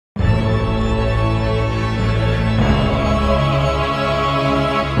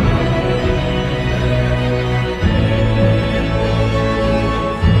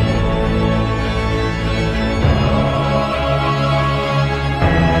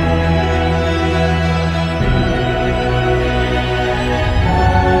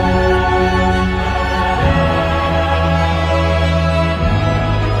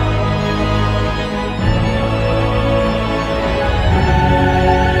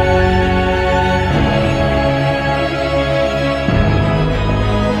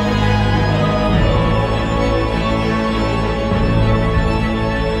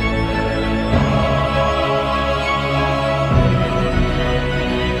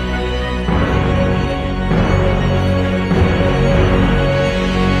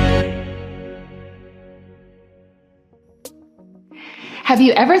Have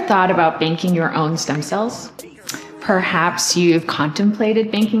you ever thought about banking your own stem cells? Perhaps you've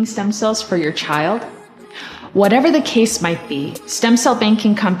contemplated banking stem cells for your child? Whatever the case might be, stem cell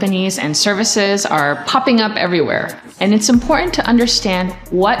banking companies and services are popping up everywhere, and it's important to understand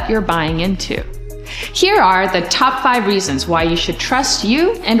what you're buying into. Here are the top 5 reasons why you should trust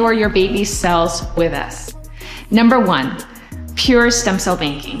you and/or your baby's cells with us. Number 1, pure stem cell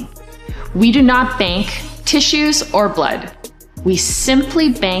banking. We do not bank tissues or blood. We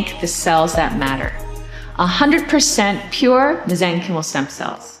simply bank the cells that matter. 100% pure mesenchymal stem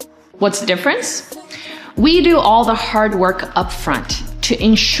cells. What's the difference? We do all the hard work up front to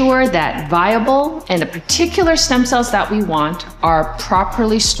ensure that viable and the particular stem cells that we want are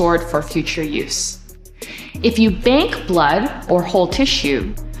properly stored for future use. If you bank blood or whole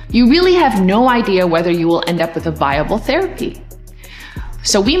tissue, you really have no idea whether you will end up with a viable therapy.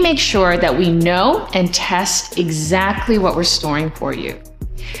 So we make sure that we know and test exactly what we're storing for you.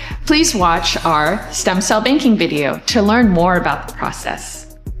 Please watch our stem cell banking video to learn more about the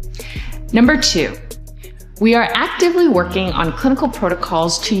process. Number 2, we are actively working on clinical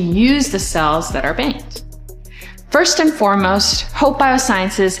protocols to use the cells that are banked. First and foremost, Hope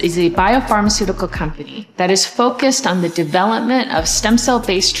Biosciences is a biopharmaceutical company that is focused on the development of stem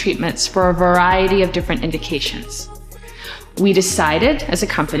cell-based treatments for a variety of different indications. We decided as a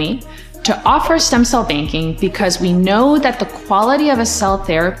company to offer stem cell banking because we know that the quality of a cell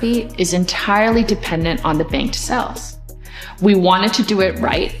therapy is entirely dependent on the banked cells. We wanted to do it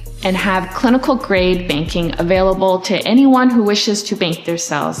right and have clinical grade banking available to anyone who wishes to bank their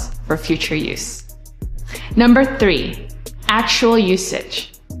cells for future use. Number 3, actual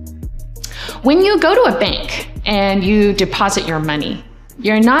usage. When you go to a bank and you deposit your money,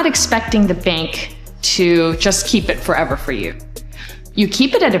 you're not expecting the bank to just keep it forever for you. You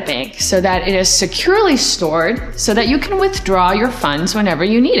keep it at a bank so that it is securely stored so that you can withdraw your funds whenever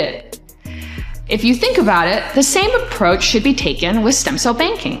you need it. If you think about it, the same approach should be taken with stem cell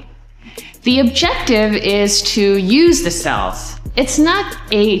banking. The objective is to use the cells. It's not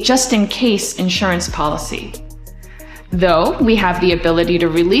a just-in-case insurance policy. Though we have the ability to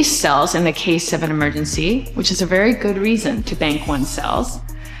release cells in the case of an emergency, which is a very good reason to bank one's cells,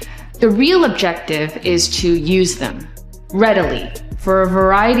 the real objective is to use them readily for a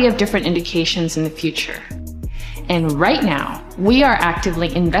variety of different indications in the future. And right now, we are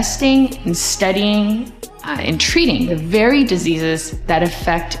actively investing in studying and treating the very diseases that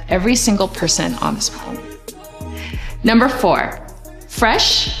affect every single person on this planet. Number 4,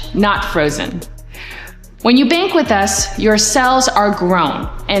 fresh, not frozen. When you bank with us, your cells are grown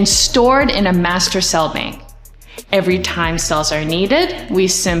and stored in a master cell bank. Every time cells are needed, we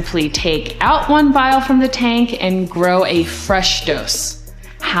simply take out one vial from the tank and grow a fresh dose.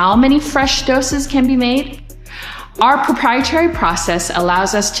 How many fresh doses can be made? Our proprietary process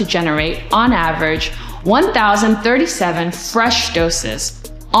allows us to generate, on average, 1,037 fresh doses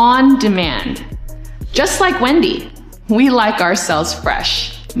on demand. Just like Wendy, we like our cells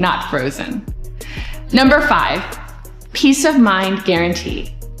fresh, not frozen. Number 5, peace of mind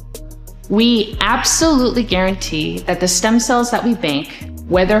guarantee. We absolutely guarantee that the stem cells that we bank,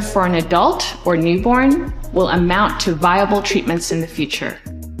 whether for an adult or newborn, will amount to viable treatments in the future.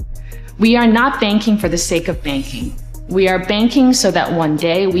 We are not banking for the sake of banking. We are banking so that one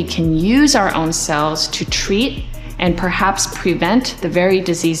day we can use our own cells to treat and perhaps prevent the very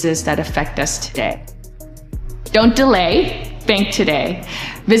diseases that affect us today. Don't delay, bank today.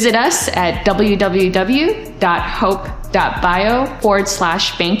 Visit us at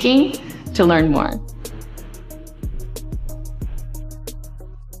www.hope.bio/banking to learn more.